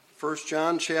1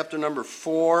 John chapter number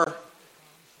 4.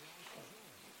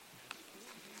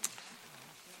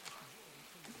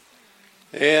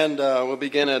 And we'll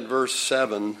begin at verse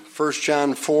 7. 1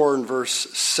 John 4 and verse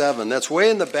 7. That's way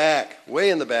in the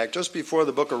back, just before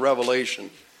the book of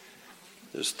Revelation.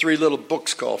 There's three little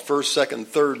books called 1st, 2nd,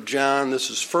 3rd John.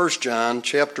 This is 1 John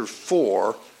chapter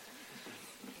 4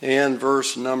 and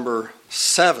verse number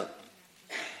 7.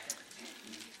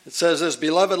 It says this,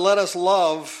 "Beloved, let us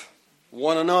love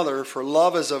one another, for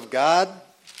love is of God.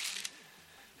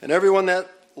 And everyone that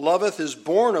loveth is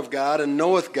born of God and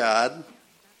knoweth God.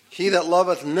 He that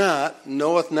loveth not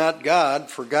knoweth not God,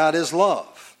 for God is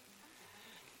love.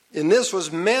 In this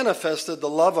was manifested the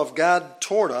love of God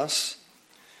toward us,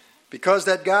 because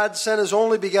that God sent his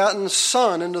only begotten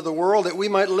Son into the world that we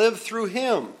might live through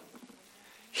him.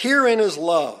 Herein is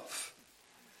love.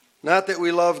 Not that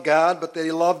we love God, but that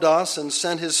he loved us and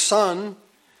sent his Son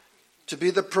to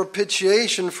be the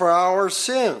propitiation for our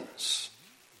sins.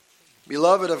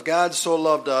 Beloved, if God so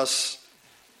loved us,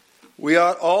 we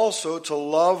ought also to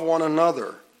love one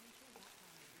another.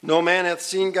 No man hath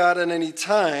seen God at any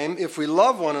time. If we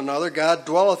love one another, God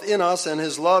dwelleth in us, and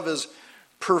his love is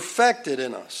perfected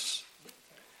in us.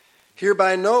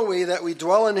 Hereby know we that we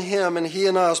dwell in him, and he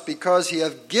in us, because he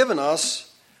hath given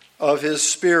us of his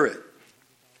Spirit.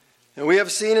 And we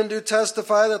have seen and do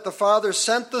testify that the Father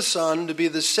sent the Son to be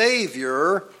the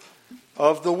Savior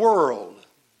of the world.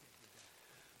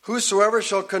 Whosoever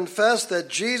shall confess that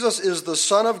Jesus is the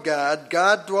Son of God,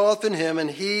 God dwelleth in him,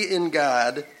 and he in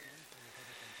God.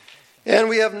 And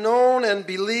we have known and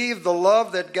believed the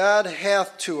love that God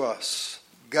hath to us.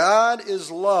 God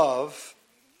is love,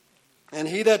 and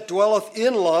he that dwelleth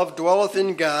in love dwelleth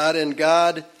in God, and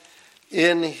God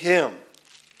in him."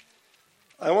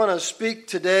 I want to speak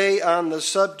today on the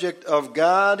subject of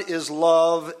God is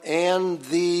love and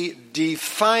the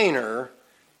definer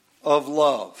of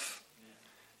love.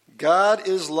 God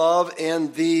is love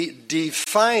and the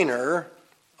definer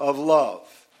of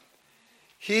love.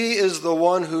 He is the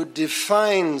one who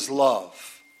defines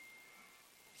love.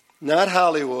 Not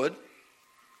Hollywood.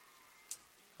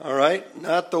 All right?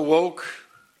 Not the woke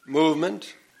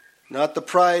movement. Not the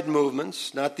pride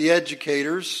movements. Not the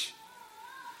educators.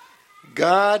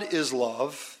 God is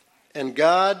love, and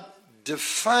God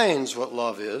defines what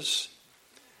love is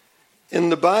in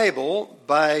the Bible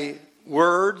by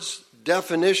words,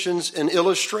 definitions, and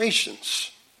illustrations.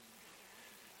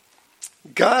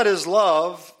 God is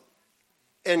love,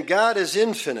 and God is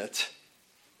infinite.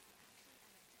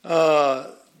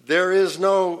 There is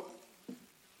no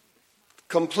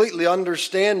completely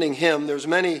understanding him. There's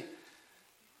many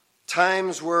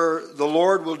times where the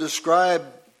Lord will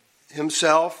describe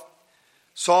himself.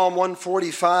 Psalm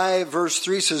 145 verse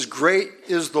 3 says, "Great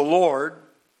is the Lord,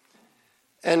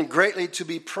 and greatly to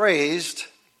be praised.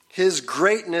 His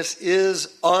greatness is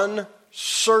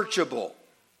unsearchable."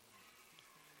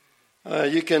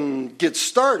 You can get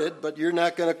started, but you're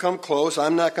not going to come close.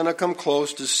 I'm not going to come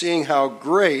close to seeing how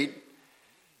great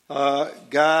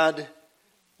God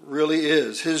really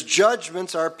is. His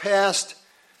judgments are past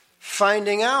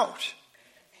finding out.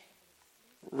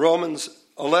 Romans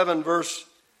 11 verse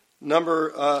number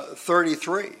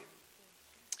 33.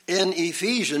 In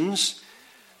Ephesians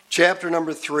chapter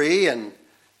number 3 and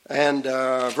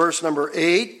verse number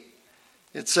 8,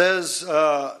 it says,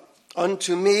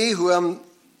 "Unto me, who am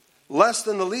less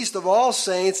than the least of all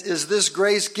saints, is this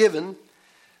grace given,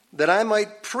 that I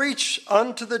might preach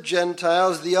unto the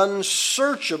Gentiles the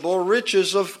unsearchable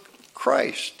riches of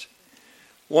Christ."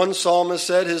 One psalmist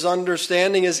said his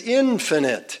understanding is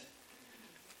infinite.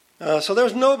 So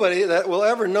there's nobody that will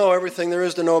ever know everything there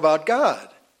is to know about God.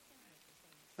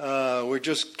 We're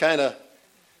just kind of,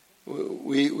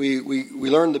 we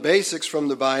learn the basics from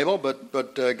the Bible,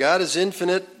 but God is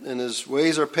infinite, and his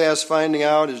ways are past finding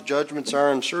out. His judgments are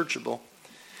unsearchable.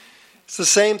 It's the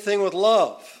same thing with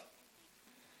love.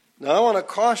 Now I want to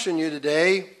caution you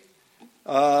today,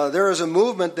 there is a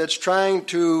movement that's trying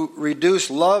to reduce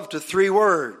love to three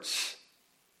words.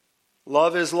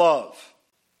 Love is love.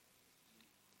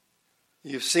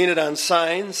 You've seen it on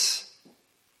signs,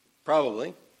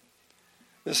 probably.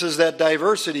 This is that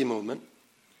diversity movement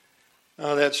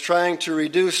that's trying to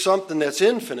reduce something that's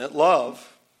infinite,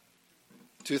 love,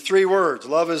 to three words.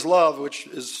 Love is love, which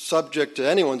is subject to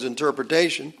anyone's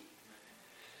interpretation,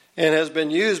 and has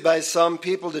been used by some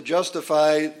people to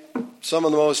justify some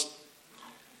of the most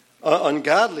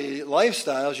ungodly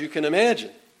lifestyles you can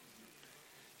imagine.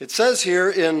 It says here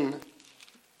in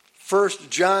 1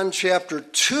 John chapter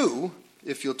 2,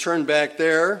 if you'll turn back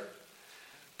there,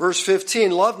 verse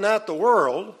 15, "Love not the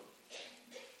world,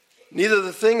 neither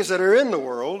the things that are in the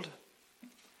world.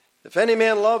 If any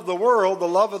man love the world, the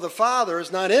love of the Father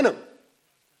is not in him.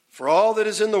 For all that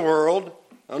is in the world,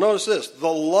 now notice this, the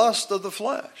lust of the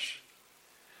flesh,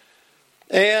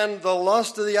 and the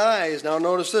lust of the eyes, now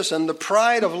notice this, and the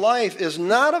pride of life is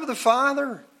not of the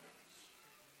Father,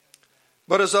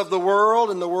 but is of the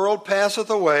world, and the world passeth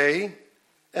away,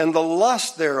 and the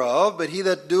lust thereof, but he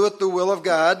that doeth the will of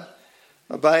God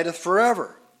abideth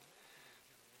forever.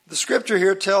 The scripture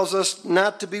here tells us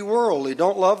not to be worldly.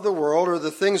 Don't love the world or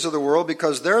the things of the world,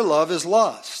 because their love is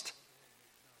lust.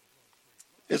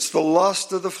 It's the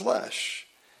lust of the flesh.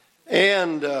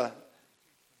 And the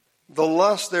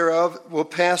lust thereof will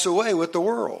pass away with the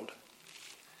world.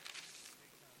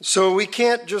 So we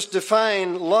can't just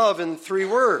define love in 3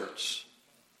 words.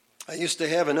 I used to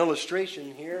have an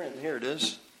illustration here, and here it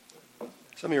is.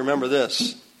 Some of you remember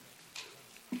this.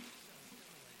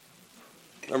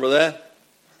 Remember that?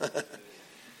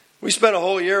 We spent a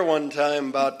whole year one time,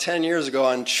 about 10 years ago,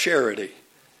 on charity.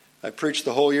 I preached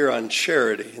the whole year on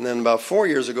charity. And then about 4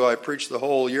 years ago, I preached the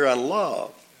whole year on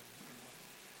love.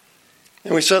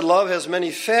 And we said love has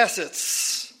many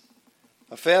facets.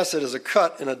 A facet is a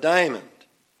cut in a diamond.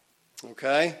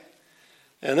 Okay?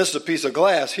 And this is a piece of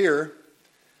glass here,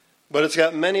 but it's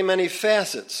got many, many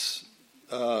facets.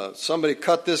 Somebody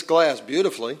cut this glass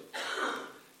beautifully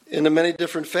into many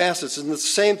different facets. And the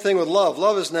same thing with love.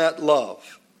 Love is not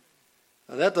love.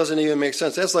 Now, that doesn't even make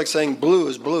sense. That's like saying blue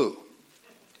is blue.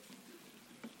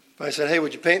 If I said, hey,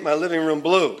 would you paint my living room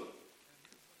blue?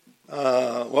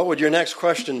 What would your next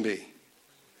question be?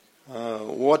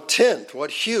 What tint?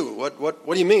 What hue? What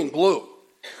do you mean blue?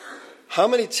 How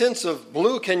many tints of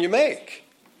blue can you make?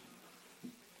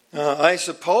 I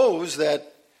suppose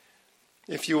that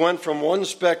if you went from one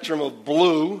spectrum of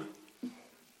blue,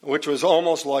 which was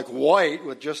almost like white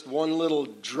with just one little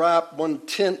drop, one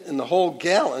tint in the whole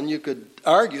gallon, you could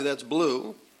argue that's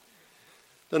blue.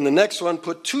 Then the next one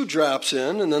put 2 drops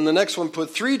in, and then the next one put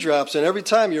 3 drops in. Every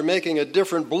time you're making a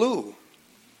different blue.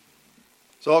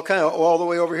 It's all kind of all the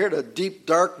way over here to deep,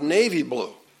 dark navy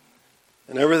blue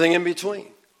and everything in between.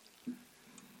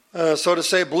 So to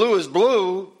say blue is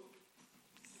blue,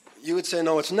 you would say,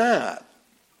 no, it's not.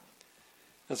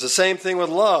 It's the same thing with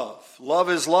love. Love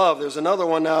is love. There's another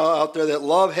one now out there that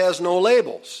love has no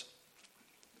labels.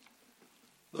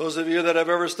 Those of you that have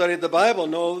ever studied the Bible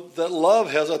know that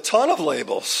love has a ton of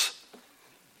labels,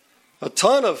 a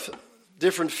ton of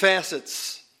different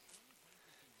facets.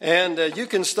 And you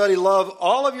can study love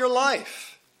all of your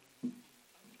life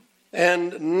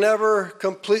and never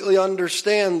completely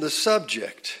understand the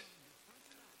subject.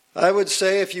 I would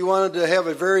say if you wanted to have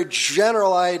a very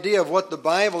general idea of what the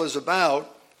Bible is about,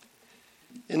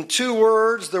 in 2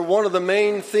 words, one of the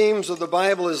main themes of the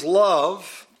Bible is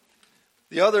love.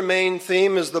 The other main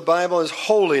theme is the Bible is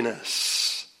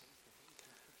holiness.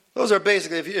 Those are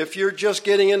basically, if you're just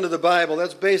getting into the Bible,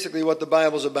 that's basically what the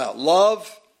Bible's about.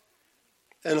 Love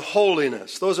and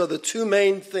holiness. Those are the 2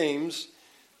 main themes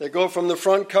that go from the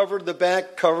front cover to the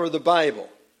back cover of the Bible.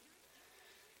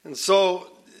 And so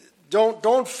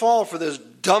don't fall for this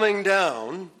dumbing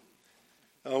down.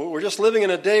 We're just living in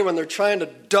a day when they're trying to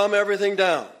dumb everything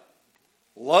down.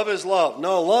 Love is love.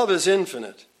 No, love is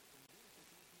infinite.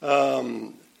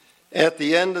 At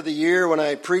the end of the year when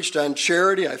I preached on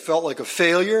charity, I felt like a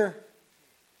failure.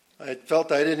 I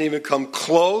felt I didn't even come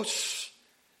close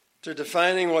to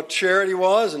defining what charity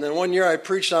was. And then one year I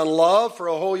preached on love for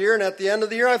a whole year, and at the end of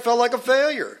the year I felt like a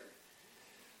failure.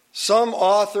 Some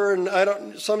author,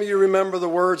 and some of you remember the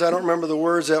words, I don't remember the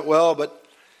words that well, but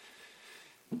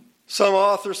some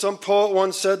author, some poet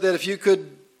once said that if you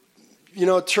could,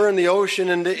 turn the ocean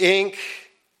into ink,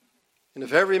 and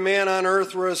if every man on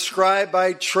earth were a scribe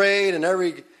by trade and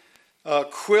every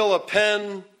quill a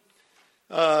pen,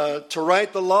 to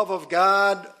write the love of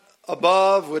God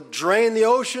above would drain the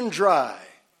ocean dry,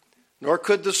 nor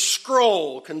could the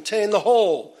scroll contain the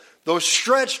whole, though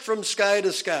stretched from sky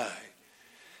to sky.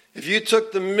 If you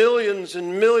took the millions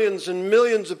and millions and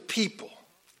millions of people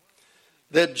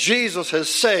that Jesus has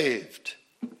saved,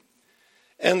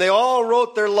 and they all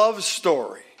wrote their love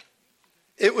story,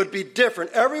 it would be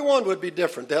different. Everyone would be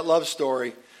different, that love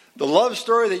story. The love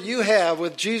story that you have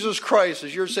with Jesus Christ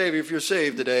as your Savior, if you're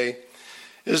saved today,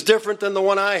 is different than the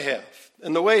one I have.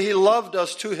 And the way He loved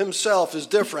us to Himself is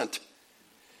different.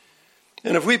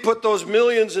 And if we put those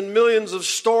millions and millions of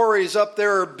stories up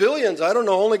there, or billions, I don't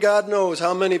know, only God knows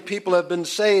how many people have been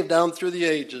saved down through the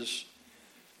ages,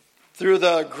 through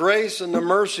the grace and the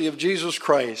mercy of Jesus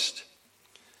Christ.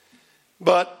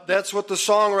 But that's what the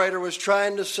songwriter was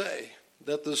trying to say.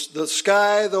 That the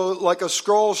sky, though like a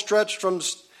scroll stretched from,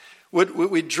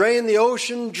 would drain the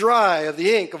ocean dry of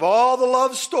the ink of all the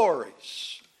love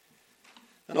stories.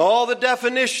 and all the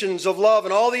definitions of love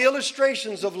and all the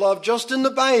illustrations of love just in the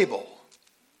Bible.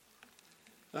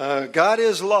 God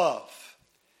is love.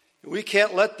 We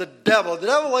can't let the devil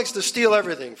likes to steal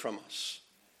everything from us.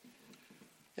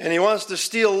 And he wants to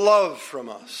steal love from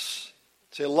us.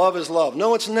 Say love is love.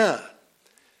 No, it's not.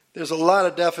 There's a lot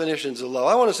of definitions of love.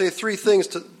 I want to say three things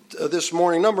this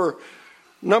morning. Number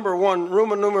one,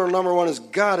 Roman numeral number one is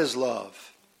God is love.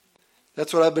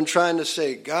 That's what I've been trying to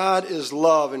say. God is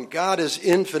love, and God is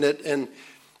infinite, and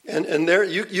there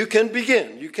you can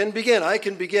begin. You can begin. I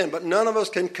can begin, but none of us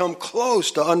can come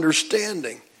close to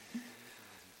understanding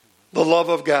the love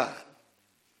of God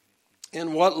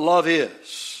and what love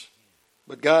is.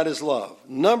 But God is love.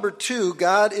 Number two,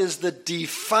 God is the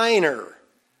definer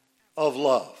of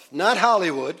love. Not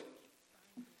Hollywood.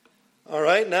 All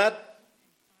right? Not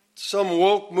some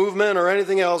woke movement or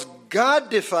anything else. God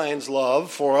defines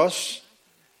love for us.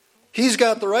 He's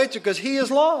got the right to, because He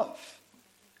is love.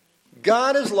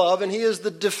 God is love, and He is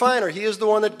the definer. He is the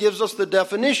one that gives us the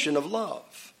definition of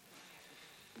love.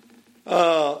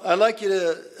 I'd like you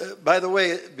to, by the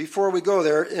way, before we go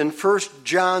there, in 1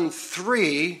 John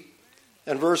 3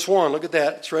 and verse 1, look at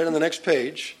that. It's right on the next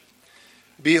page.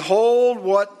 Behold,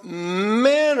 what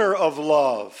manner of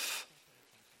love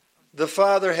the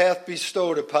Father hath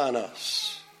bestowed upon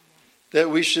us, that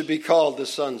we should be called the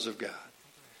sons of God.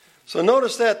 So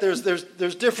notice that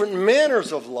there's different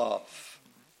manners of love.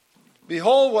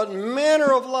 Behold, what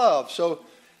manner of love. So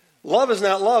love is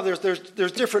not love.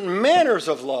 There's different manners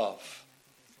of love.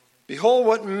 Behold,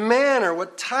 what manner,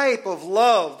 what type of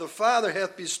love the Father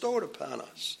hath bestowed upon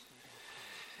us.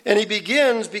 And he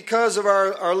begins, because of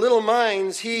our little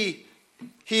minds, he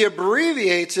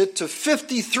abbreviates it to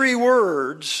 53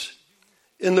 words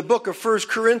in the book of 1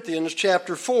 Corinthians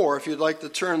chapter 4. If you'd like to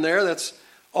turn there, that's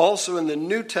also in the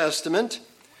New Testament.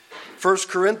 1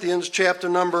 Corinthians chapter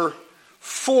number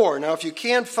 4. Now, if you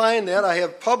can't find that, I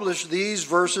have published these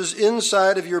verses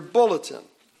inside of your bulletin.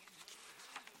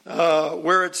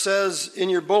 Where it says in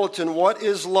your bulletin, what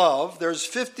is love? There's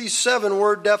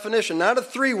 57-word definition, not a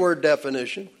 3-word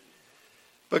definition,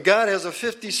 but God has a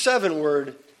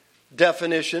 57-word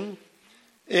definition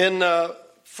in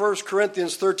 1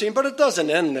 Corinthians 13, but it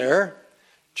doesn't end there.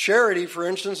 Charity, for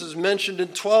instance, is mentioned in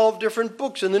 12 different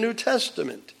books in the New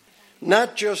Testament,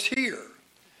 not just here.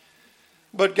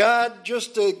 But God,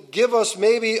 just to give us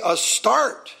maybe a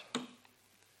start,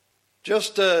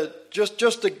 just to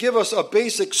give us a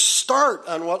basic start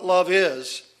on what love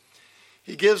is,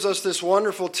 He gives us this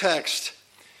wonderful text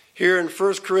here in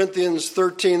 1 Corinthians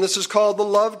 13. This is called the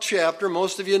love chapter.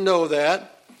 Most of you know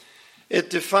that. It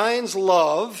defines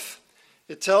love.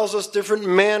 It tells us different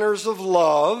manners of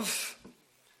love.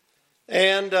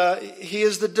 And He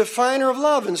is the definer of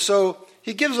love. And so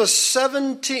He gives us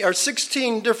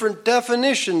 16 different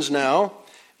definitions now.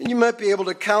 And you might be able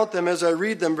to count them as I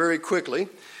read them very quickly.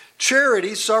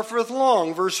 Charity suffereth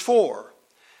long, verse 4,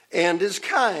 and is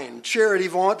kind. Charity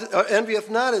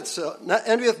envieth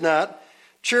not.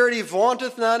 Charity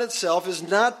vaunteth not itself, is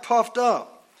not puffed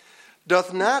up,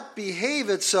 doth not behave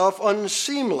itself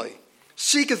unseemly,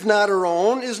 seeketh not her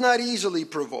own, is not easily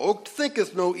provoked,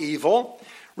 thinketh no evil,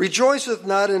 rejoiceth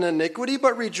not in iniquity,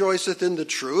 but rejoiceth in the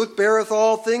truth, beareth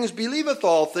all things, believeth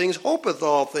all things, hopeth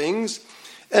all things,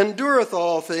 endureth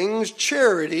all things.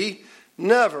 Charity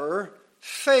never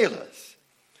faileth.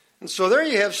 And so there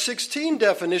you have 16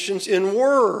 definitions in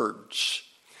words.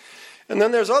 And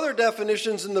then there's other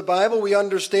definitions in the Bible we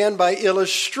understand by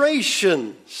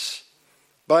illustrations.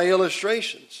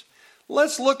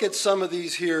 Let's look at some of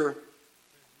these here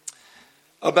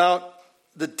about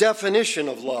the definition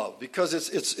of love, because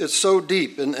it's so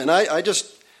deep. And I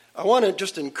want to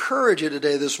just encourage you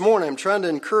today, this morning. I'm trying to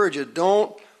encourage you,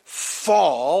 don't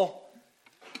fall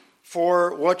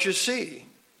for what you see.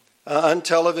 On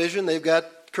television, they've got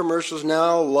commercials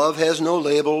now. Love has no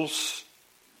labels.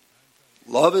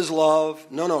 Love is love.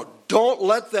 No. Don't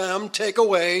let them take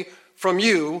away from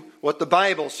you what the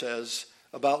Bible says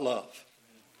about love.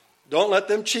 Don't let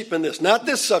them cheapen this. Not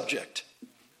this subject.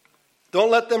 Don't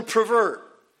let them pervert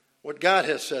what God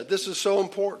has said. This is so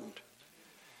important.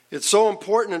 It's so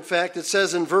important, in fact, it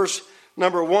says in verse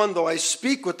number 1, though I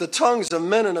speak with the tongues of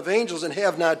men and of angels and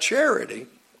have not charity,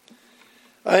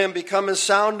 I am become a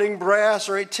sounding brass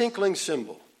or a tinkling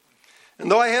cymbal.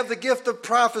 And though I have the gift of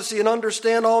prophecy and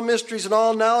understand all mysteries and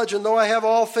all knowledge, and though I have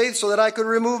all faith so that I could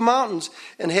remove mountains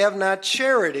and have not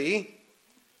charity,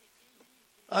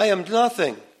 I am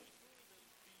nothing.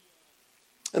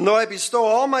 And though I bestow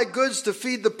all my goods to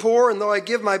feed the poor, and though I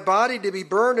give my body to be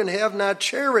burned and have not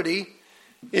charity,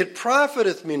 it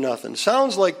profiteth me nothing.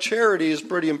 Sounds like charity is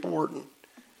pretty important.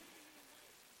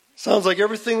 Sounds like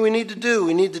everything we need to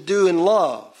do in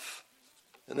love.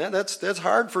 And that's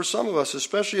hard for some of us,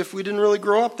 especially if we didn't really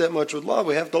grow up that much with love.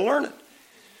 We have to learn it.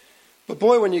 But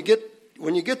boy, when you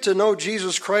get to know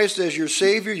Jesus Christ as your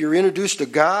Savior, you're introduced to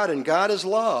God, and God is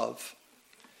love.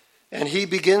 And He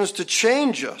begins to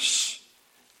change us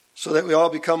so that we all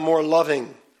become more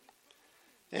loving.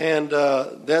 And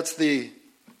that's the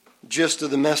gist of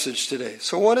the message today.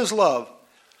 So what is love?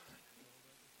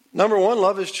 Number one,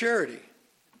 love is charity.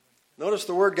 Notice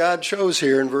the word God chose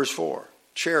here in verse 4,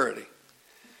 charity.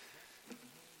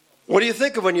 What do you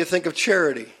think of when you think of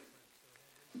charity?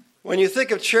 When you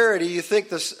think of charity, you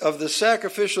think of the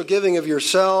sacrificial giving of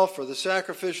yourself or the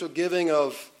sacrificial giving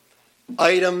of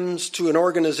items to an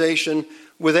organization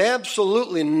with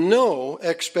absolutely no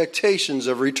expectations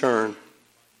of return.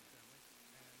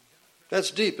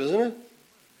 That's deep, isn't it?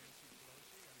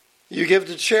 You give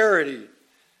to charity,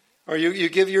 or you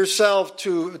give yourself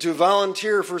to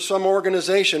volunteer for some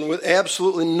organization with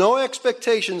absolutely no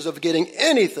expectations of getting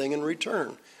anything in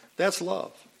return. That's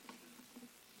love.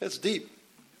 That's deep.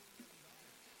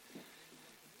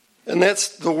 And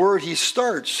that's the word he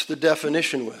starts the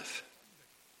definition with.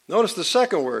 Notice the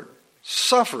second word,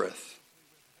 suffereth.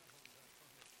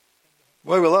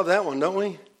 Boy, we love that one, don't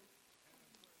we?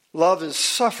 Love is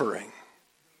suffering.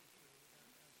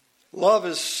 Love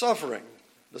is suffering.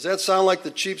 Does that sound like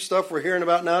the cheap stuff we're hearing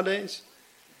about nowadays?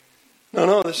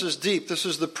 No, this is deep. This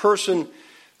is the person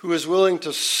who is willing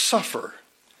to suffer.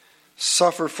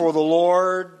 Suffer for the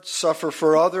Lord, suffer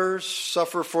for others,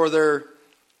 suffer for their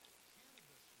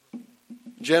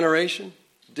generation.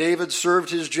 David served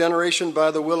his generation by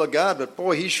the will of God, but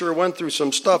boy, he sure went through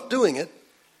some stuff doing it.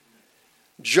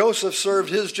 Joseph served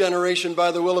his generation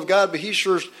by the will of God, but he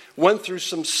sure went through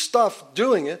some stuff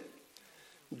doing it.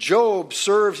 Job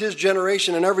served his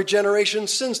generation and every generation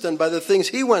since then by the things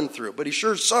he went through, but he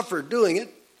sure suffered doing it.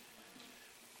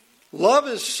 Love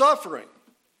is suffering.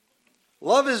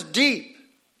 Love is deep.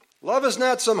 Love is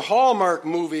not some Hallmark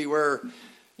movie where,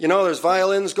 there's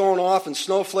violins going off and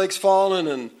snowflakes falling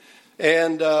and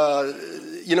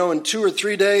in 2 or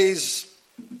 3 days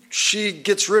she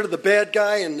gets rid of the bad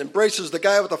guy and embraces the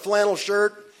guy with the flannel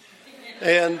shirt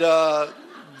and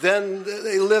then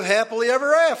they live happily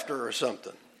ever after or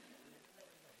something.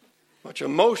 Much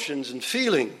emotions and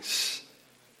feelings.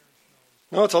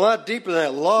 No, it's a lot deeper than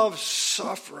that. Love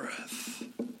suffereth.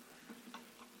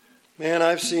 Man,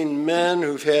 I've seen men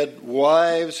who've had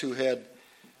wives who had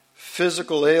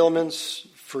physical ailments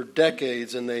for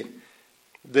decades, and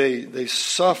they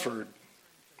suffered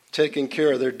taking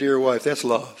care of their dear wife. That's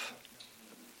love.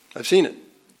 I've seen it.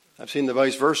 I've seen the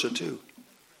vice versa too.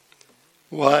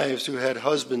 Wives who had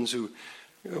husbands who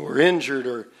were injured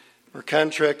or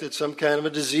contracted some kind of a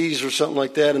disease or something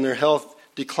like that, and their health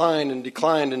declined and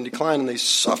declined and declined, and they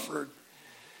suffered.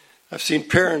 I've seen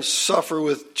parents suffer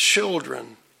with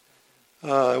children.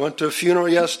 I went to a funeral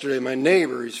yesterday. My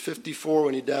neighbor, he's 54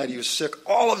 when he died. He was sick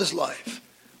all of his life.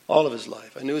 All of his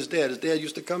life. I knew his dad. His dad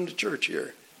used to come to church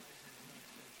here.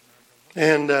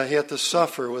 And he had to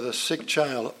suffer with a sick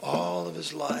child all of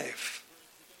his life.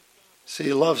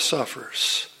 See, love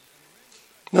suffers.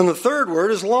 Then the third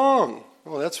word is long.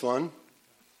 Oh, that's fun.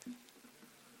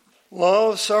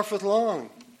 Love suffereth long.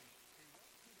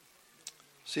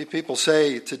 See, people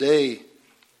say today,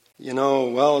 as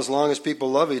long as people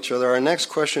love each other, our next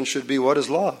question should be, what is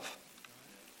love?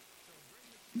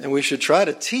 And we should try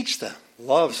to teach them.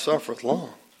 Love suffereth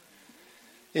long.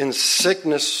 In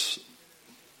sickness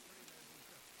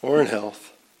or in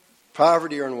health,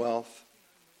 poverty or in wealth,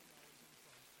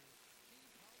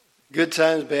 good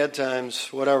times, bad times,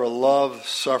 whatever, love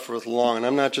suffereth long. And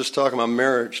I'm not just talking about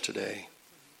marriage today.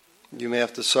 You may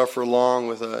have to suffer long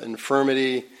with an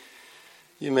infirmity.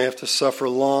 You may have to suffer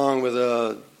long with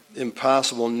an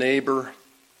impossible neighbor.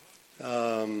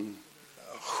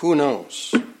 Who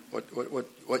knows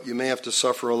what you may have to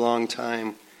suffer a long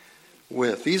time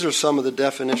with. These are some of the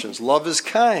definitions. Love is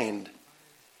kind.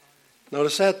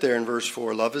 Notice that there in verse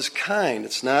 4. Love is kind.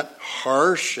 It's not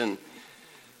harsh and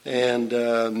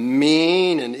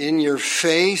mean and in your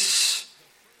face.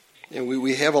 And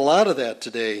we have a lot of that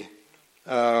today.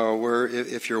 Where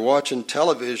if you're watching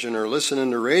television or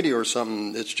listening to radio or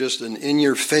something, it's just an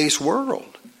in-your-face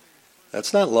world.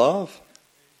 That's not love.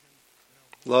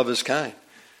 Love is kind.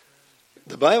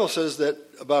 The Bible says that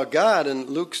about God in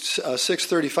Luke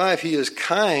 6:35, He is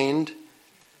kind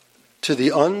to the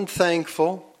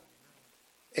unthankful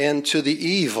and to the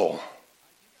evil.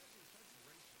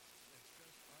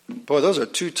 Boy, those are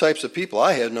two types of people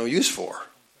I have no use for.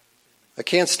 I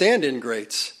can't stand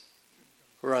ingrates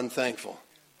who are unthankful.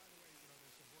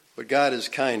 But God is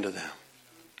kind to them.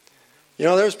 You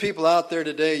know, there's people out there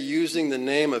today using the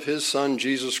name of his Son,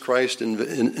 Jesus Christ,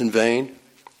 in vain,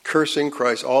 cursing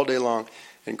Christ all day long.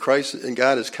 And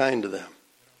God is kind to them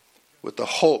with the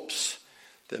hopes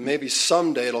that maybe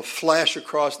someday it'll flash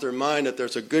across their mind that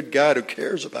there's a good God who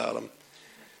cares about them,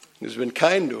 who's been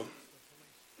kind to them,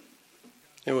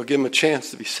 and will give them a chance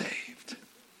to be saved.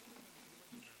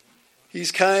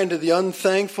 He's kind to the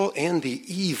unthankful and the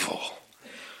evil.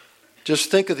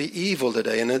 Just think of the evil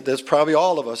today, and that's probably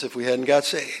all of us if we hadn't got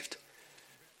saved.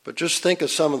 But just think of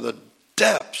some of the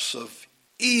depths of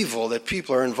evil that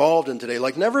people are involved in today,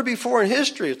 like never before in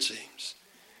history, it seems.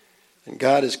 And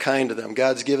God is kind to them.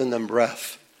 God's given them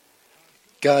breath.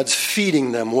 God's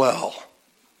feeding them well.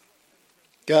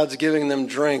 God's giving them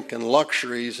drink and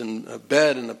luxuries and a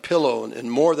bed and a pillow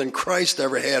and more than Christ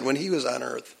ever had when he was on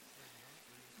earth.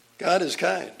 God is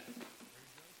kind.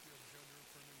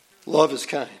 Love is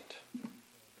kind.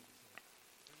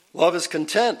 Love is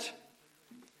content.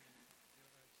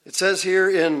 It says here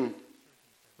in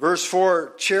verse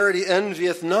 4, charity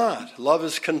envieth not. Love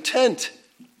is content.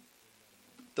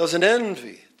 Doesn't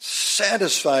envy. It's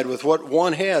satisfied with what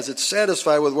one has. It's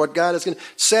satisfied with what God has given.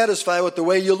 Satisfied with the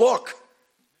way you look.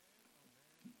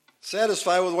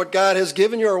 Satisfied with what God has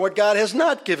given you or what God has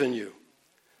not given you.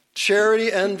 Charity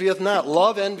envieth not.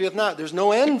 Love envieth not. There's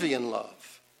no envy in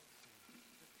love.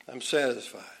 I'm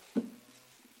satisfied.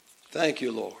 Thank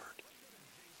you, Lord.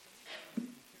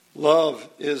 Love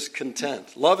is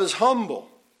content. Love is humble.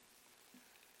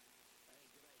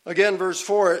 Again, verse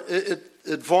 4,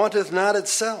 it vaunteth not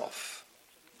itself.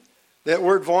 That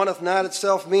word vaunteth not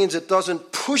itself means it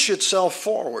doesn't push itself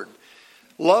forward.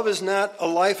 Love is not a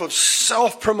life of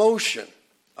self-promotion.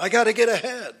 I got to get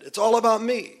ahead. It's all about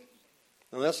me.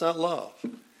 No, that's not love.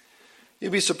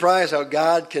 You'd be surprised how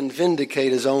God can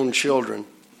vindicate his own children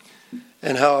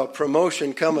and how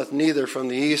promotion cometh neither from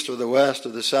the east or the west or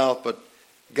the south, but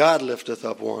God lifteth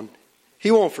up one. He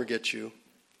won't forget you.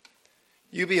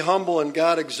 You be humble and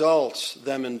God exalts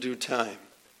them in due time.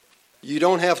 You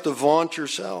don't have to vaunt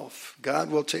yourself. God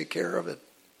will take care of it.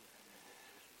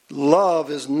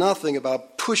 Love is nothing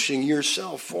about pushing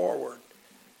yourself forward.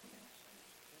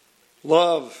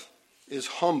 Love is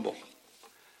humble.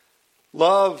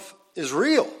 Love is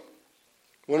real.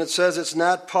 When it says it's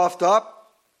not puffed up,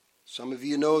 some of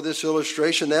you know this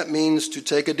illustration. That means to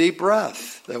take a deep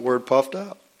breath. That word puffed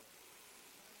up.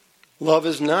 Love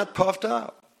is not puffed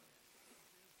up.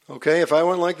 Okay, if I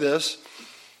went like this,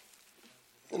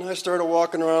 and I started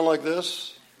walking around like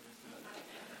this,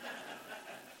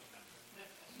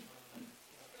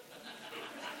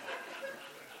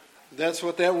 that's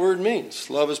what that word means.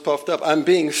 Love is puffed up. I'm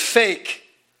being fake.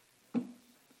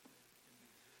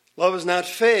 Love is not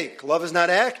fake. Love is not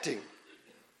acting.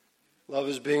 Love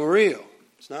is being real.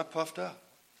 It's not puffed up.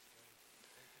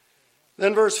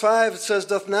 Then verse 5, it says,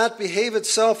 doth not behave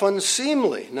itself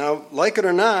unseemly. Now, like it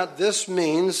or not, this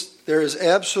means there is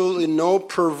absolutely no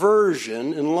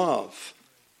perversion in love.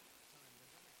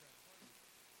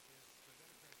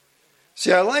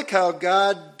 See, I like how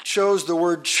God chose the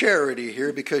word charity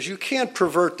here because you can't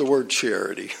pervert the word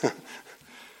charity.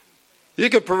 You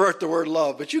can pervert the word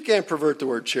love, but you can't pervert the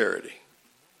word charity.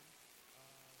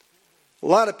 A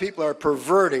lot of people are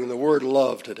perverting the word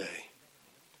love today.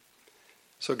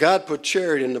 So God put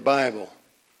charity in the Bible.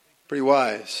 Pretty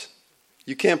wise.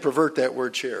 You can't pervert that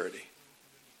word charity.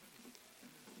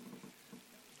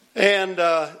 And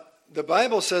the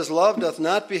Bible says love doth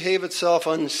not behave itself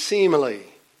unseemly.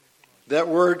 That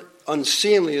word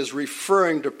unseemly is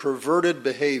referring to perverted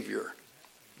behavior.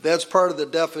 That's part of the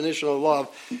definition of love.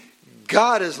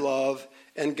 God is love,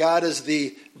 and God is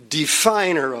the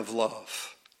definer of love.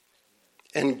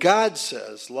 And God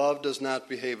says love does not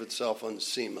behave itself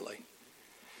unseemly.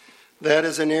 That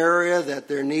is an area that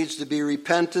there needs to be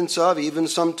repentance of, even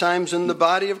sometimes in the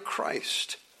body of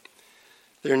Christ.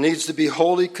 There needs to be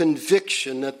holy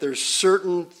conviction that there's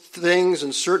certain things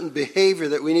and certain behavior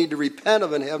that we need to repent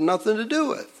of and have nothing to do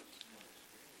with.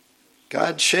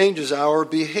 God changes our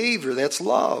behavior. That's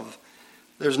love.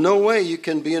 There's no way you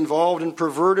can be involved in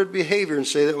perverted behavior and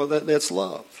say that's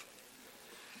love.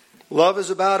 Love is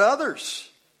about others.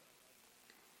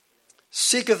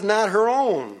 Seeketh not her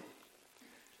own.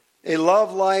 A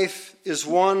love life is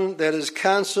one that is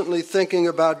constantly thinking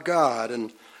about God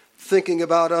and thinking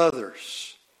about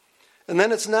others. And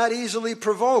then it's not easily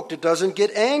provoked. It doesn't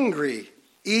get angry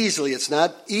easily. It's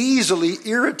not easily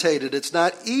irritated. It's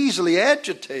not easily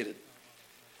agitated.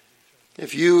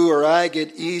 If you or I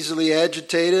get easily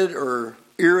agitated or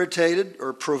irritated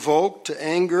or provoked to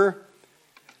anger,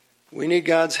 we need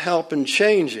God's help in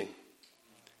changing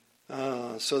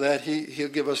so that He'll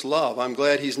give us love. I'm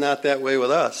glad He's not that way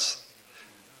with us.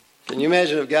 Can you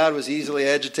imagine if God was easily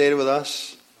agitated with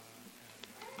us?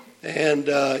 And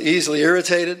easily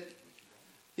irritated?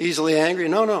 Easily angry?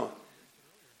 No.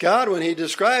 God, when he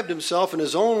described himself in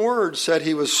his own words, said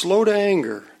he was slow to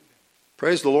anger.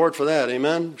 Praise the Lord for that.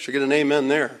 Amen? Should get an amen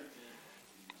there.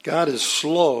 God is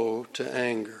slow to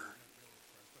anger.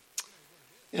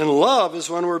 And love is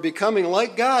when we're becoming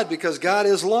like God, because God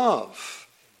is love.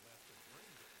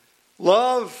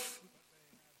 Love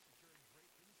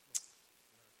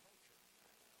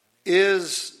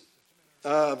is,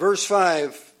 verse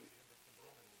 5,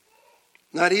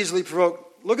 not easily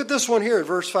provoked. Look at this one here,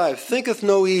 verse 5. Thinketh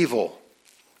no evil.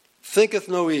 Thinketh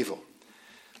no evil.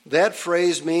 That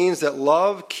phrase means that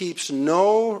love keeps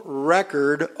no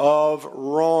record of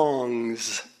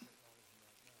wrongs.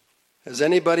 Has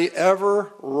anybody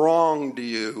ever wronged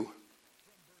you?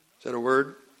 Is that a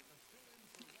word?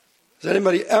 Has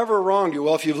anybody ever wronged you?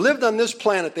 Well, if you've lived on this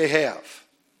planet, they have.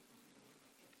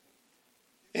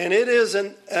 And it is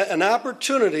an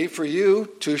opportunity for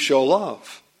you to show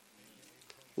love.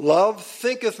 Love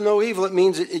thinketh no evil. It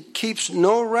means it keeps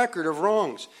no record of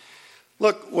wrongs.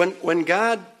 Look, when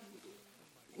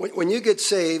you get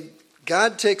saved,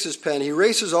 God takes his pen, he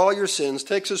erases all your sins,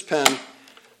 takes his pen,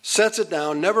 sets it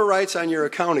down, never writes on your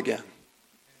account again.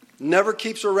 Never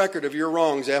keeps a record of your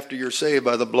wrongs after you're saved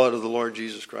by the blood of the Lord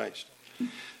Jesus Christ. In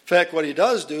fact, what he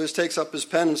does do is takes up his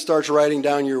pen and starts writing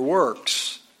down your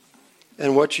works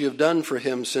and what you have done for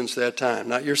him since that time,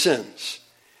 not your sins.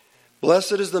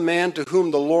 Blessed is the man to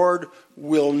whom the Lord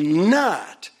will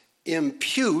not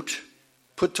impute,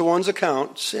 put to one's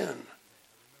account, sin.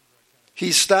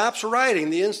 He stops writing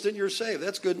the instant you're saved.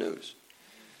 That's good news.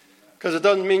 Because it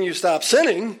doesn't mean you stop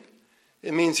sinning.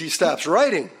 It means he stops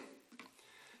writing.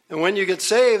 And when you get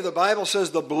saved, the Bible says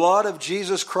the blood of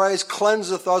Jesus Christ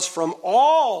cleanseth us from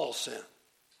all sin.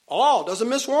 All. Doesn't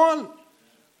miss one.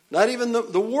 Not even the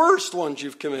worst ones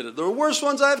you've committed. The worst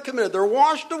ones I've committed. They're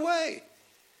washed away.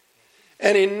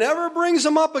 And he never brings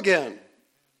them up again.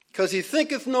 Because he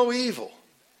thinketh no evil.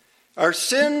 Our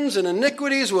sins and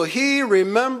iniquities will he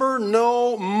remember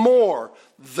no more.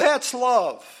 That's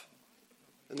love.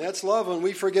 And that's love when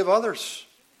we forgive others.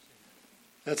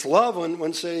 That's love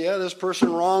when say, yeah, this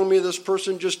person wronged me, this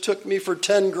person just took me for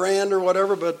 10 grand or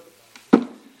whatever, but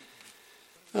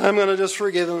I'm going to just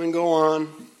forgive him and go on.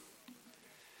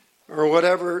 Or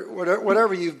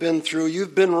whatever you've been through,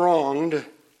 you've been wronged.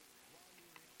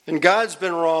 And God's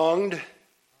been wronged.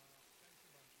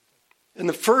 And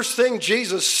the first thing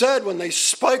Jesus said when they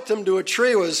spiked him to a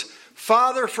tree was,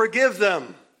 Father, forgive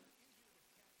them.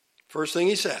 First thing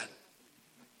he said.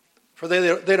 For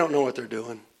they don't know what they're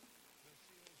doing.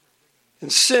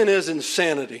 And sin is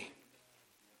insanity.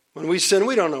 When we sin,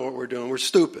 we don't know what we're doing. We're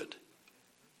stupid.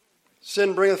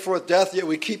 Sin bringeth forth death, yet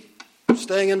we keep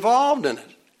staying involved in it.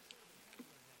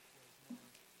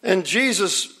 And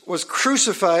Jesus was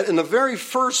crucified, and the very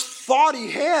first thought he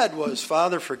had was,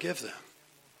 Father, forgive them.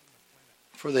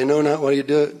 For they know not what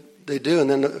they do. And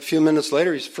then a few minutes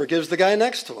later, he forgives the guy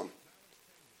next to him,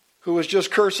 who was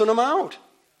just cursing him out,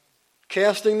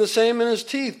 casting the same in his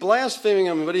teeth, blaspheming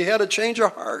him, but he had a change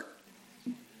of heart.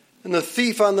 And the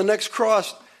thief on the next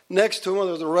cross next to him, whether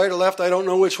it was the right or left, I don't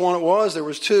know which one it was, there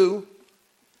was two.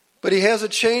 But he has a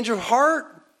change of heart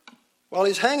while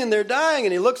he's hanging there dying,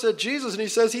 and he looks at Jesus and he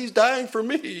says, he's dying for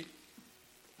me.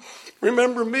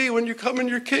 Remember me when you come in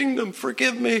your kingdom.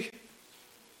 Forgive me.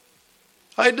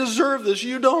 I deserve this.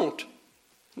 You don't.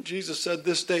 And Jesus said,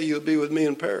 this day you'll be with me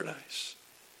in paradise.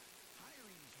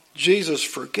 Jesus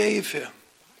forgave him.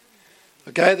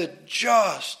 A guy that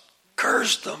just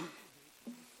cursed him.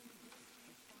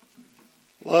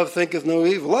 Love thinketh no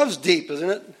evil. Love's deep, isn't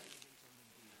it?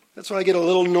 That's why I get a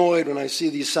little annoyed when I see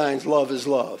these signs, love is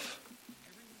love.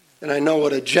 And I know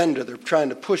what agenda they're trying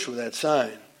to push with that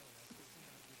sign.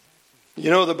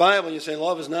 You know the Bible, you say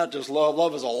love is not just love.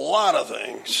 Love is a lot of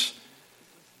things.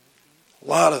 A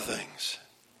lot of things.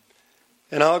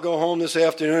 And I'll go home this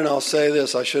afternoon and I'll say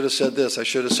this. I should have said this. I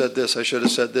should have said this. I should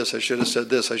have said this. I should have said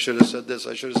this. I should have said this.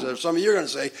 I should have said this. Some of you are going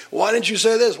to say, why didn't you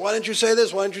say this? Why didn't you say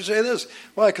this? Why didn't you say this?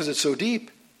 Why? Because it's so deep.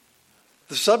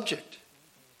 The subject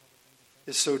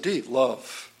is so deep.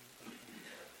 Love.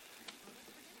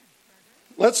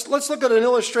 Let's look at an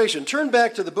illustration. Turn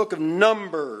back to the book of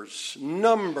Numbers.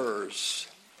 Numbers.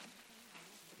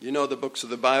 You know the books of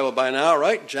the Bible by now,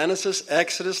 right? Genesis,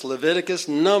 Exodus, Leviticus,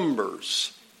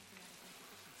 Numbers.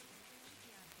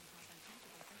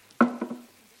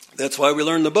 That's why we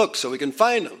learn the books, so we can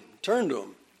find them, turn to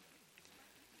them.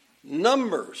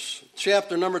 Numbers,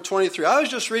 chapter number 23. I was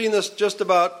just reading this just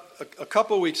about a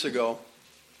couple weeks ago.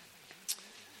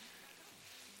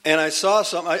 And I saw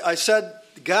something. I said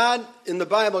God, in the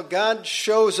Bible, God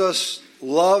shows us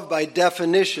love by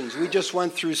definitions. We just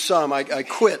went through some. I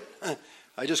quit.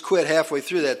 I just quit halfway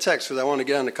through that text because I want to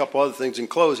get on a couple other things and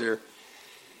close here.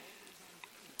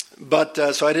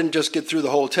 But so I didn't just get through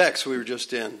the whole text we were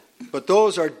just in. But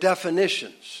those are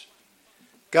definitions.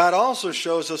 God also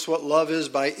shows us what love is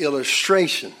by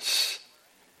illustrations.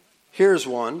 Here's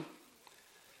one.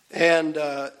 And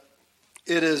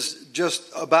it is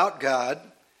just about God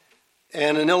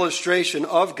and an illustration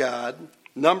of God.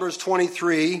 Numbers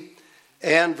 23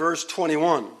 and verse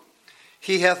 21.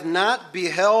 He hath not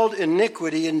beheld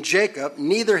iniquity in Jacob,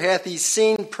 neither hath he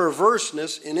seen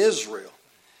perverseness in Israel.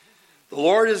 The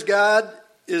Lord his God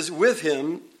is with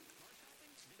him,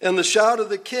 and the shout of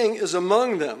the king is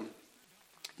among them.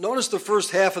 Notice the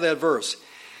first half of that verse.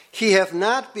 He hath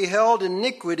not beheld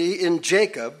iniquity in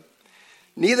Jacob,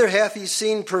 neither hath he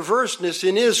seen perverseness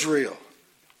in Israel.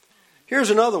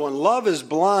 Here's another one. Love is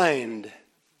blind.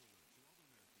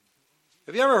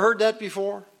 Have you ever heard that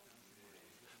before?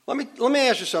 Let me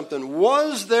ask you something.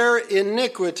 Was there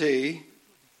iniquity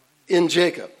in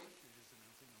Jacob?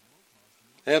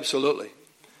 Absolutely.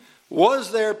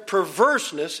 Was there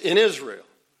perverseness in Israel?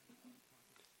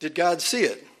 Did God see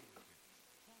it?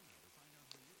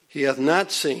 He hath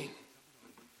not seen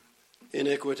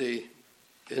iniquity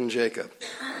in Jacob,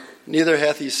 neither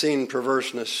hath he seen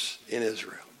perverseness in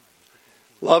Israel.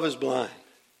 Love is blind.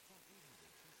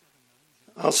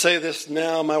 I'll say this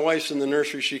now. My wife's in the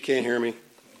nursery. She can't hear me.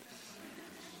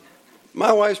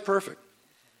 My wife's perfect.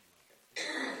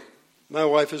 My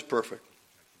wife is perfect.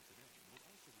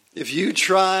 If you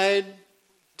tried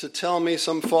to tell me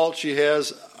some fault she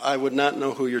has, I would not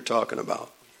know who you're talking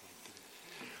about.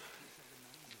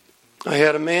 I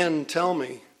had a man tell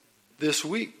me this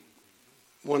week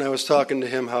when I was talking to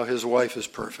him how his wife is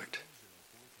perfect.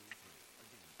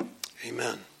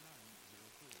 Amen.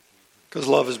 Because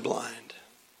love is blind.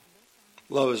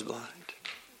 Love is blind.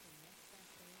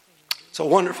 It's a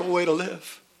wonderful way to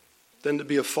live than to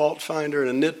be a fault finder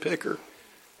and a nitpicker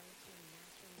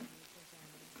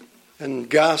and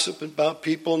gossip about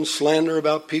people and slander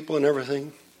about people and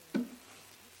everything.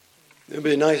 It would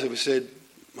be nice if we said,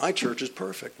 my church is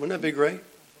perfect. Wouldn't that be great?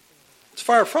 It's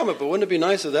far from it, but wouldn't it be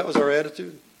nice if that was our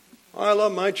attitude? Oh, I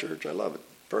love my church. I love it.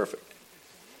 Perfect.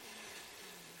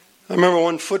 I remember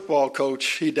one football coach,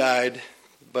 he died,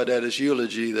 but at his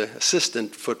eulogy, the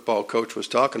assistant football coach was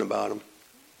talking about him.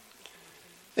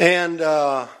 And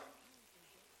the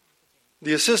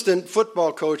assistant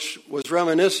football coach was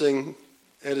reminiscing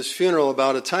at his funeral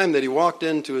about a time that he walked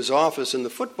into his office and the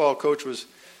football coach was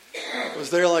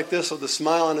there like this with a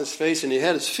smile on his face, and he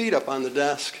had his feet up on the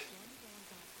desk.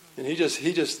 And he was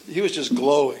just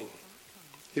glowing.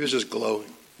 He was just glowing.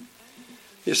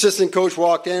 The assistant coach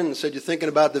walked in and said, "You thinking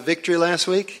about the victory last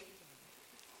week?"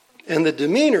 And the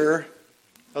demeanor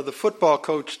of the football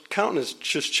coach countenance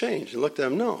just changed. He looked at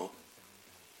him, "No."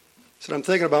 He said, "I'm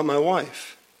thinking about my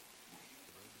wife."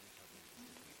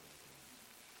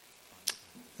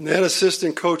 And that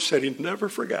assistant coach said he never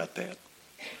forgot that.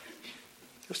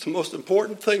 It's the most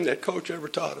important thing that coach ever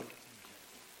taught him.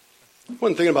 He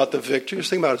wasn't thinking about the victory, he was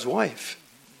thinking about his wife.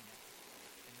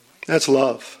 That's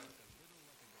love.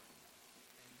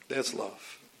 That's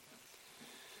love.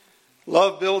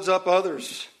 Love builds up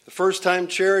others. The first time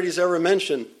charity is ever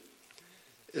mentioned,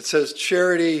 it says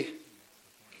charity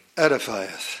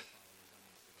edifieth.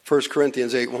 1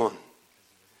 Corinthians 8:1.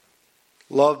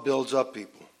 Love builds up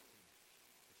people.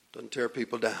 Doesn't tear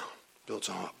people down. Builds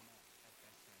them up.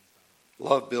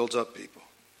 Love builds up people.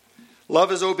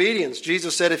 Love is obedience.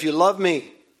 Jesus said, if you love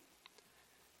me,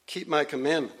 keep my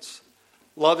commandments.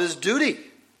 Love is duty.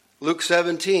 Luke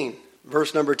 17,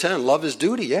 verse number 10. Love is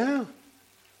duty, yeah.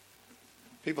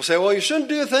 People say, well, you shouldn't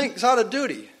do things out of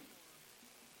duty.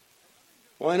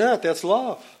 Why not? That's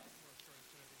love.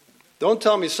 Don't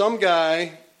tell me some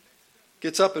guy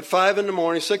gets up at 5 in the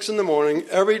morning, 6 in the morning,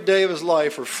 every day of his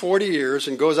life for 40 years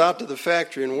and goes out to the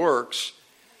factory and works.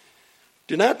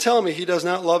 Do not tell me he does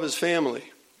not love his family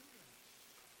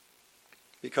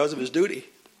because of his duty.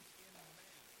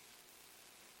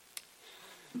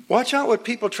 Watch out what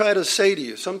people try to say to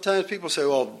you. Sometimes people say,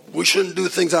 well, we shouldn't do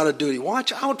things out of duty.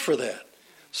 Watch out for that.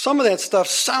 Some of that stuff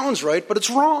sounds right, but it's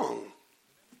wrong.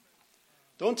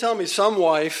 Don't tell me some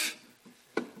wife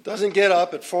doesn't get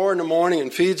up at 4 in the morning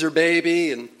and feeds her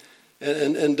baby and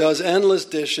does endless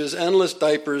dishes, endless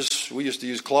diapers. We used to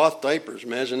use cloth diapers.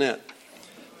 Imagine that.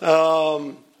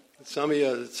 Some of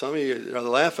you are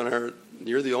laughing.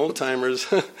 You're the old timers.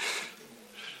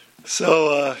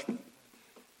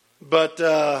 But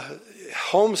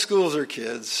homeschools her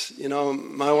kids. You know,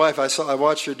 my wife, I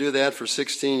watched her do that for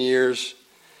 16 years.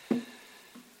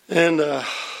 And,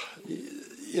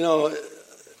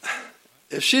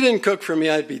 if she didn't cook for me,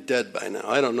 I'd be dead by now.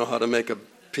 I don't know how to make a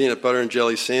peanut butter and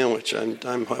jelly sandwich. I'm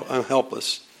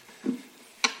helpless.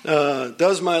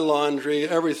 Does my laundry,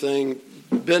 everything,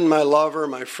 been my lover,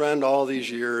 my friend all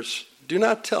these years. Do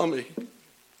not tell me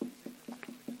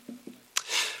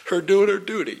her doing her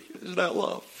duty is not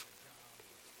love.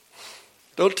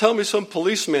 Don't tell me some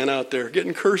policeman out there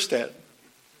getting cursed at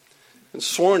and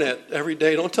sworn at every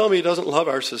day. Don't tell me he doesn't love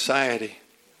our society.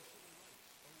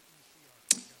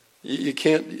 You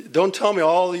can't. Don't tell me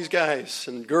all these guys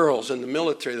and girls in the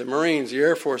military, the Marines, the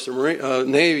Air Force, the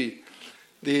Navy,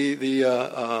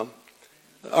 the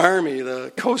Army,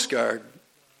 the Coast Guard.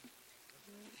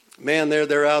 Man,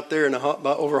 they're out there in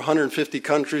about over 150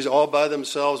 countries, all by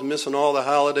themselves, missing all the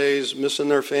holidays, missing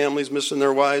their families, missing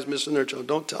their wives, missing their children.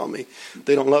 Don't tell me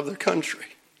they don't love their country.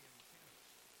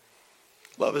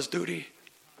 Love is duty.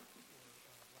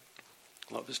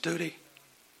 Love is duty.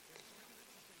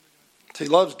 See,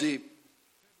 love's deep.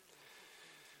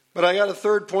 But I got a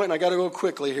third point, and I got to go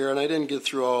quickly here, and I didn't get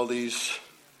through all these.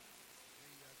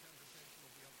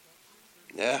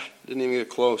 Yeah, didn't even get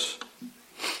close.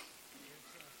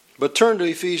 But turn to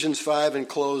Ephesians 5 in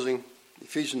closing.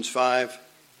 Ephesians 5.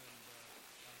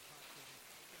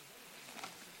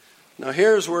 Now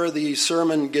here's where the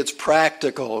sermon gets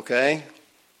practical, okay?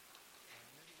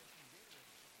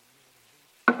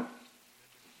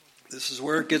 This is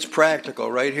where it gets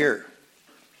practical, right here.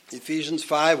 Ephesians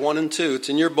 5, 1 and 2. It's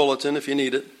in your bulletin if you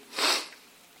need it.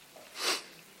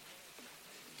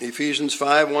 Ephesians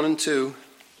 5, 1 and 2.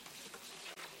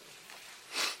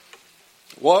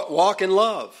 Walk in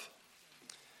love.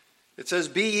 It says,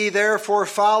 "Be ye therefore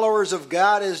followers of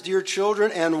God as dear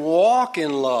children, and walk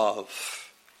in love,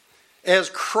 as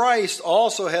Christ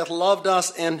also hath loved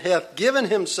us, and hath given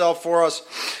himself for us,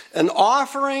 an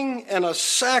offering and a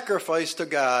sacrifice to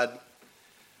God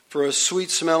for a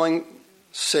sweet-smelling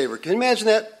savor." Can you imagine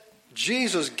that?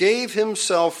 Jesus gave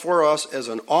himself for us as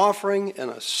an offering and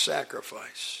a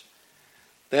sacrifice.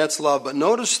 That's love. But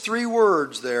notice three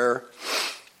words there.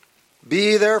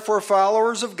 "Be therefore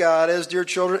followers of God as dear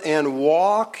children, and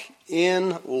walk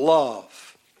in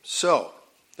love." So,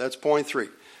 that's point 3.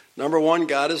 Number 1,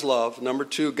 God is love. Number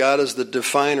 2, God is the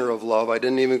definer of love. I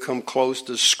didn't even come close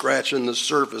to scratching the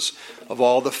surface of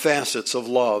all the facets of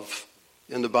love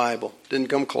in the Bible. Didn't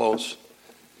come close.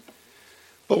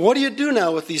 But what do you do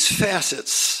now with these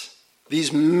facets,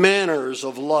 these manners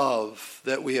of love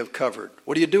that we have covered?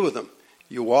 What do you do with them?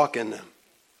 You walk in them.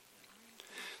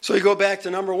 So you go back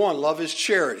to number 1, love is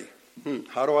charity.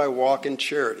 How do I walk in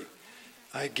charity?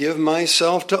 I give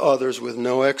myself to others with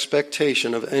no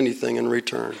expectation of anything in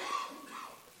return.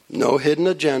 No hidden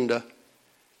agenda.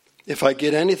 If I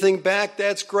get anything back,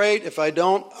 that's great. If I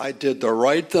don't, I did the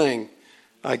right thing.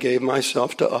 I gave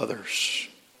myself to others.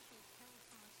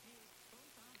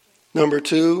 Number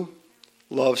 2,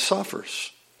 love suffers.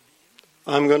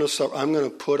 I'm going to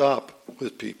put up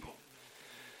with people.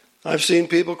 I've seen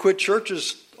people quit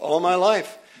churches all my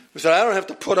life who said, "I don't have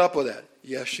to put up with that."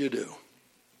 Yes, you do.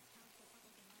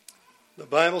 The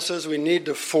Bible says we need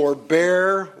to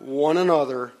forbear one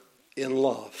another in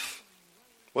love.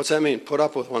 What's that mean? Put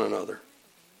up with one another.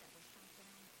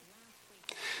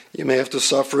 You may have to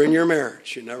suffer in your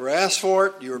marriage. You never asked for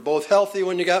it. You were both healthy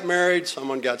when you got married.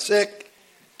 Someone got sick.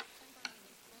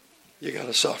 You got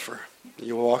to suffer.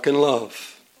 You walk in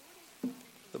love.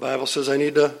 The Bible says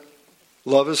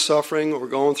love is suffering. We're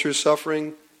going through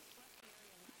suffering.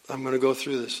 I'm going to go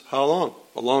through this. How long?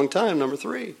 A long time, number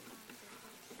 3.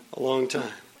 A long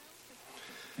time.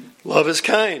 Love is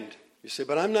kind. You say,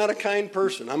 "But I'm not a kind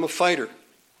person. I'm a fighter.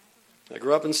 I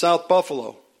grew up in South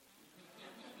Buffalo."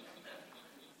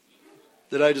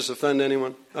 Did I just offend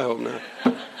anyone? I hope not.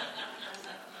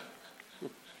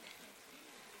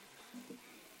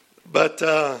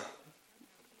 But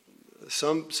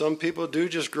some people do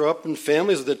just grow up in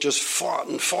families that just fought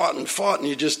and fought and fought, and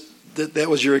you just that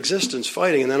was your existence,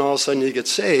 fighting, and then all of a sudden you get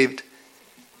saved,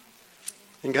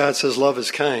 and God says love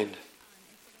is kind.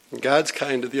 And God's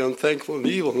kind to the unthankful and the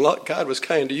evil. And God was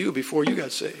kind to you before you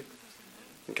got saved.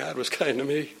 And God was kind to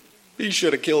me. He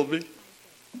should have killed me.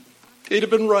 He'd have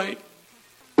been right.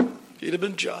 He'd have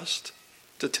been just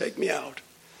to take me out.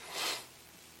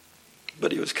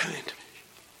 But he was kind to me.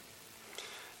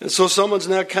 And so someone's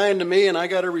not kind to me, and I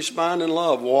got to respond in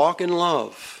love. Walk in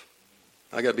love.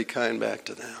 I got to be kind back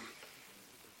to them.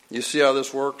 You see how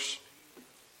this works?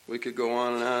 We could go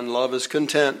on and on. Love is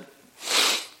content.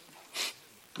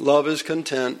 Love is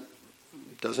content.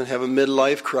 Doesn't have a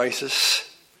midlife crisis.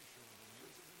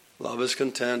 Love is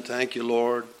content. Thank you,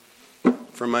 Lord,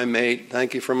 for my mate.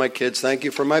 Thank you for my kids. Thank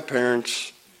you for my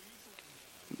parents.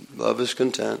 Love is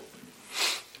content.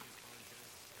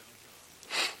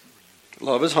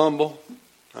 Love is humble.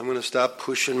 I'm going to stop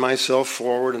pushing myself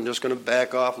forward and just going to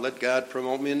back off, let God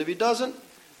promote me. And if he doesn't,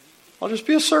 I'll just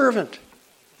be a servant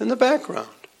in the background.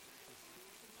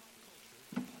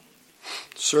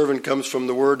 Servant comes from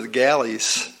the word the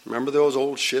galleys. Remember those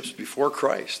old ships before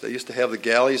Christ? They used to have the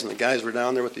galleys and the guys were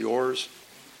down there with the oars.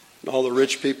 And all the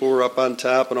rich people were up on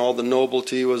top and all the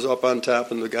nobility was up on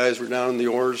top and the guys were down in the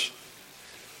oars.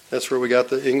 That's where we got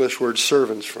the English word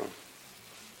servants from.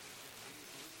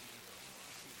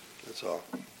 That's all.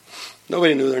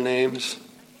 Nobody knew their names.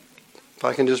 If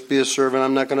I can just be a servant,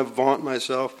 I'm not going to vaunt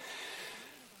myself.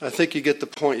 I think you get the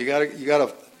point. You got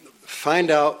to find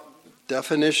out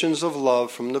definitions of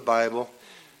love from the Bible.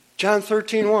 John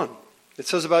 13:1. It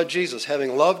says about Jesus,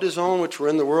 having loved his own which were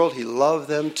in the world, he loved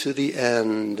them to the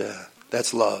end.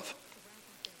 That's love.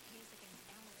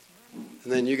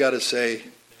 And then you got to say,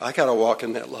 I got to walk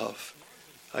in that love.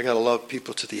 I got to love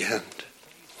people to the end.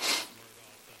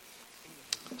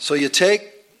 So you take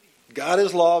God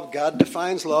is love. God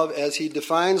defines love as he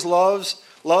defines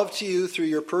love to you through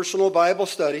your personal Bible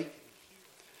study.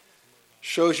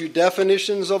 Shows you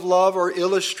definitions of love or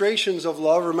illustrations of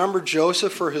love. Remember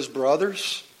Joseph for his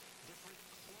brothers?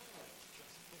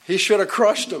 He should have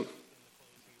crushed them.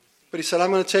 But he said,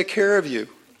 I'm going to take care of you. I'm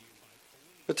going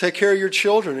to take care of your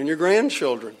children and your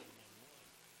grandchildren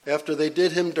after they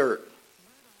did him dirt.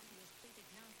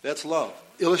 That's love.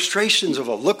 Illustrations of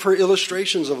love. Look for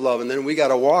illustrations of love, and then we got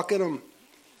to walk in them.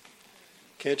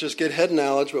 Can't just get head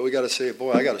knowledge, but we got to say,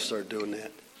 boy, I got to start doing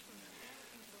that.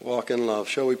 Walk in love.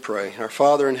 Shall we pray? Our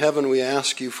Father in heaven, we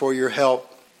ask you for your help.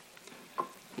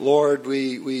 Lord,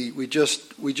 we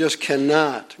just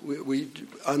cannot. We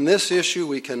on this issue,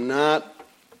 we cannot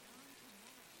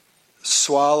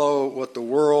swallow what the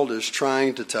world is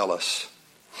trying to tell us.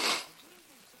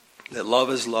 That love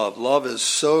is love. Love is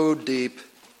so deep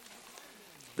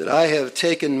that I have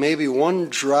taken maybe one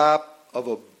drop of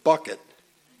a bucket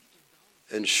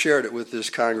and shared it with this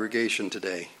congregation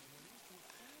today.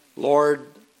 Lord,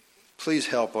 please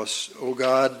help us, oh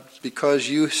God, because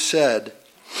you said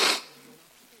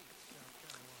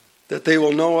that they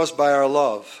will know us by our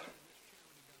love.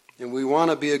 And we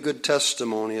want to be a good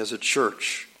testimony as a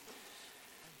church.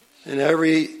 And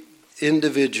every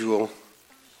individual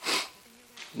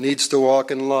needs to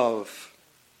walk in love,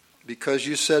 because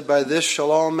you said, by this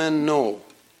shall all men know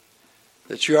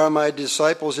that you are my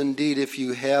disciples indeed, if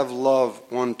you have love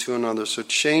one to another. So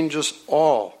change us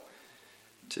all.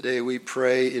 Today we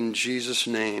pray in Jesus'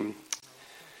 name.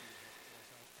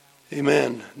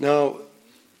 Amen. Now,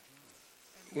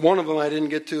 one of them I didn't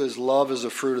get to is love is a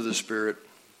fruit of the Spirit.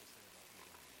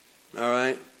 All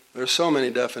right? There's so many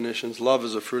definitions. Love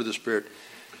is a fruit of the Spirit.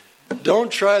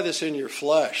 Don't try this in your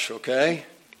flesh, okay?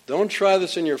 Don't try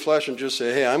this in your flesh and just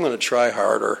say, hey, I'm going to try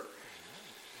harder.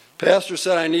 Pastor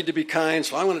said I need to be kind,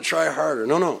 so I'm going to try harder.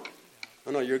 No,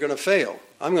 you're going to fail.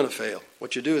 I'm going to fail.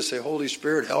 What you do is say, Holy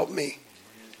Spirit, help me.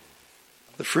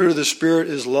 The fruit of the Spirit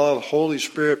is love. Holy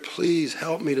Spirit, please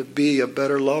help me to be a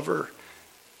better lover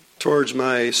towards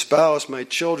my spouse, my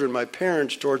children, my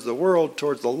parents, towards the world,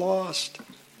 towards the lost.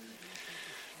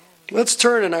 Let's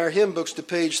turn in our hymn books to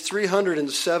page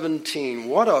 317.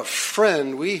 What a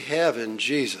friend we have in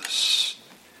Jesus,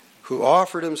 who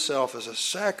offered himself as a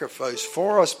sacrifice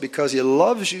for us because he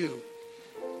loves you.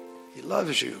 He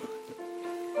loves you.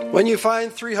 When you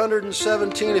find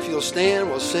 317, if you'll stand,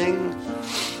 we'll sing.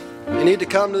 You need to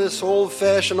come to this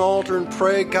old-fashioned altar and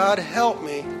pray, God, help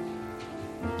me.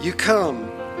 You come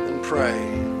and pray.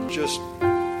 Just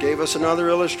gave us another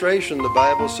illustration. The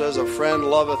Bible says a friend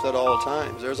loveth at all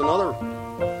times. There's another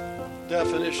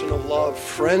definition of love,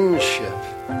 friendship.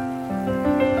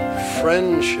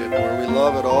 Friendship, where we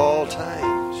love at all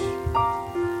times.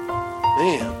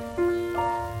 Man,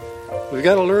 we've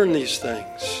got to learn these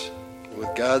things. With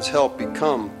God's help,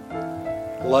 become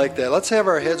like that. Let's have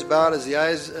our heads bowed as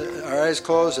our eyes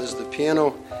closed as the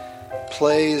piano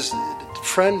plays.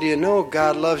 Friend, do you know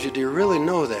God loves you? Do you really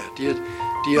know that? Do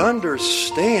you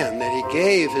understand that he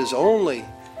gave his only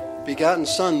begotten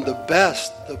Son, the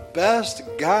best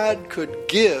God could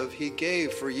give, he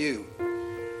gave for you.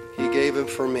 He gave him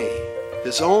for me.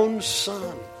 His own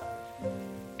Son.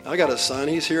 I got a son.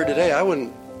 He's here today. I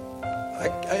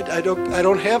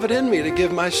don't have it in me to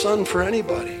give my son for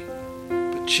anybody.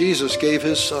 But Jesus gave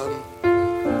his Son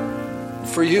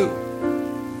for you.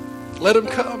 Let him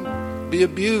come. Be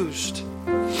abused.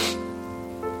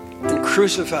 And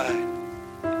crucified.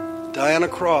 Die on a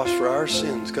cross for our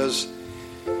sins, because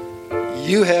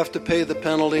you have to pay the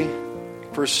penalty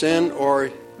for sin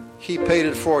or he paid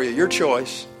it for you. Your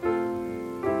choice.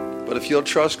 But But if you'll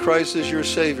trust Christ as your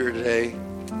Savior today,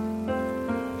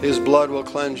 His blood will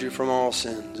cleanse you from all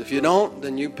sins. If you don't,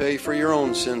 then you pay for your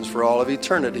own sins for all of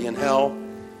eternity in hell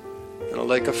in a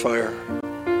lake of fire.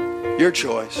 Your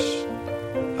choice.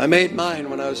 I made mine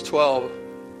when I was 12.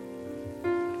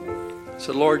 I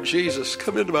said, Lord Jesus,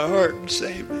 come into my heart and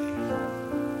save me.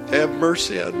 Have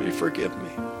mercy on me. Forgive me.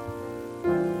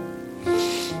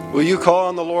 Will you call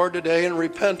on the Lord today in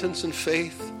repentance and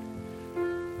faith?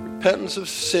 Repentance of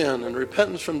sin and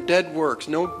repentance from dead works.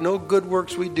 No good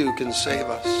works we do can save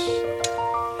us.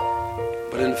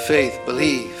 But in faith,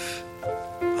 believe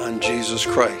on Jesus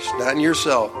Christ. Not in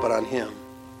yourself, but on Him.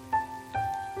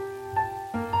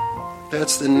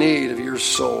 That's the need of your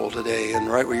soul today, and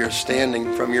right where you're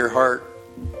standing from your heart.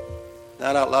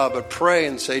 Not out loud, but pray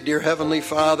and say, Dear Heavenly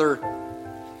Father,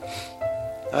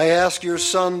 I ask your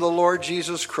Son, the Lord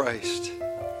Jesus Christ,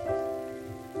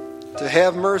 to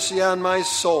have mercy on my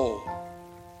soul,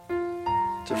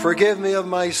 to forgive me of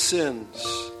my sins,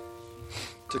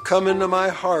 to come into my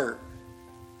heart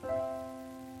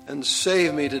and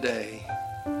save me today.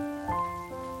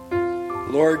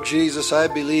 Lord Jesus, I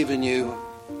believe in you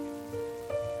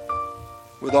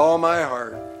with all my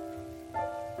heart.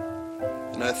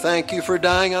 And I thank you for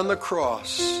dying on the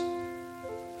cross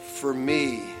for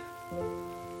me,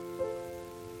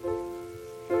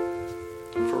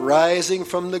 for rising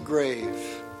from the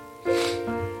grave,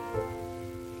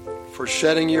 for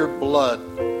shedding your blood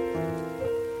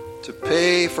to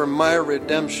pay for my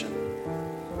redemption,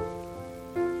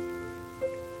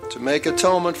 to make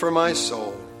atonement for my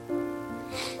soul.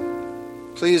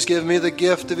 Please give me the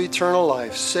gift of eternal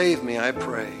life. Save me, I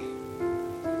pray.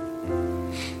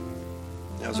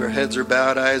 As our heads are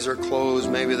bowed, eyes are closed,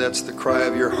 maybe that's the cry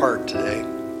of your heart today.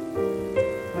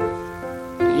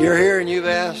 And you're here and you've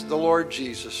asked the Lord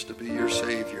Jesus to be your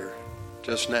Savior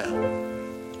just now.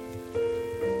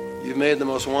 You've made the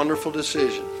most wonderful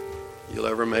decision you'll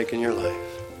ever make in your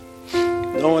life.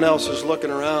 No one else is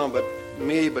looking around but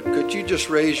me, but could you just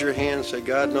raise your hand and say,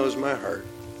 God knows my heart.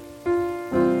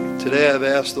 Today I've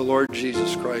asked the Lord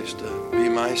Jesus Christ to be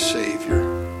my Savior.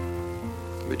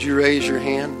 Would you raise your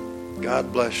hand?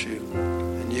 God bless you.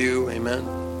 And you, amen.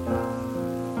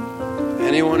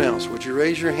 Anyone else? Would you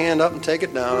raise your hand up and take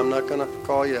it down? I'm not going to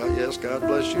call you out. Yes, God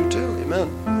bless you too. Amen.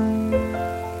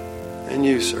 And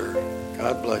you, sir.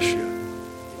 God bless you.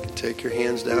 You can take your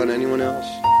hands down. Anyone else?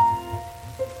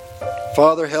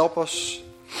 Father, help us.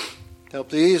 Help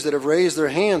these that have raised their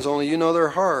hands. Only you know their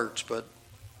hearts. But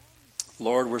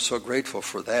Lord, we're so grateful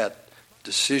for that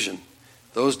decision,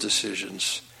 those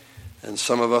decisions. And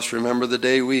some of us remember the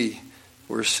day we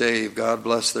were saved. God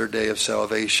bless their day of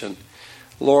salvation.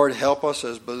 Lord, help us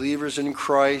as believers in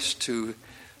Christ to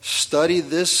study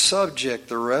this subject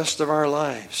the rest of our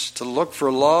lives, to look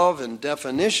for love in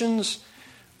definitions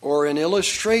or in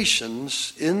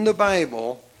illustrations in the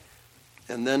Bible,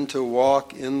 and then to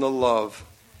walk in the love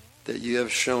that you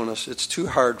have shown us. It's too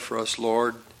hard for us,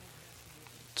 Lord.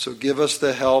 So give us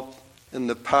the help and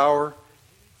the power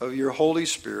of your Holy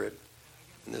Spirit.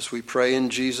 And this we pray in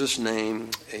Jesus'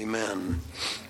 name. Amen.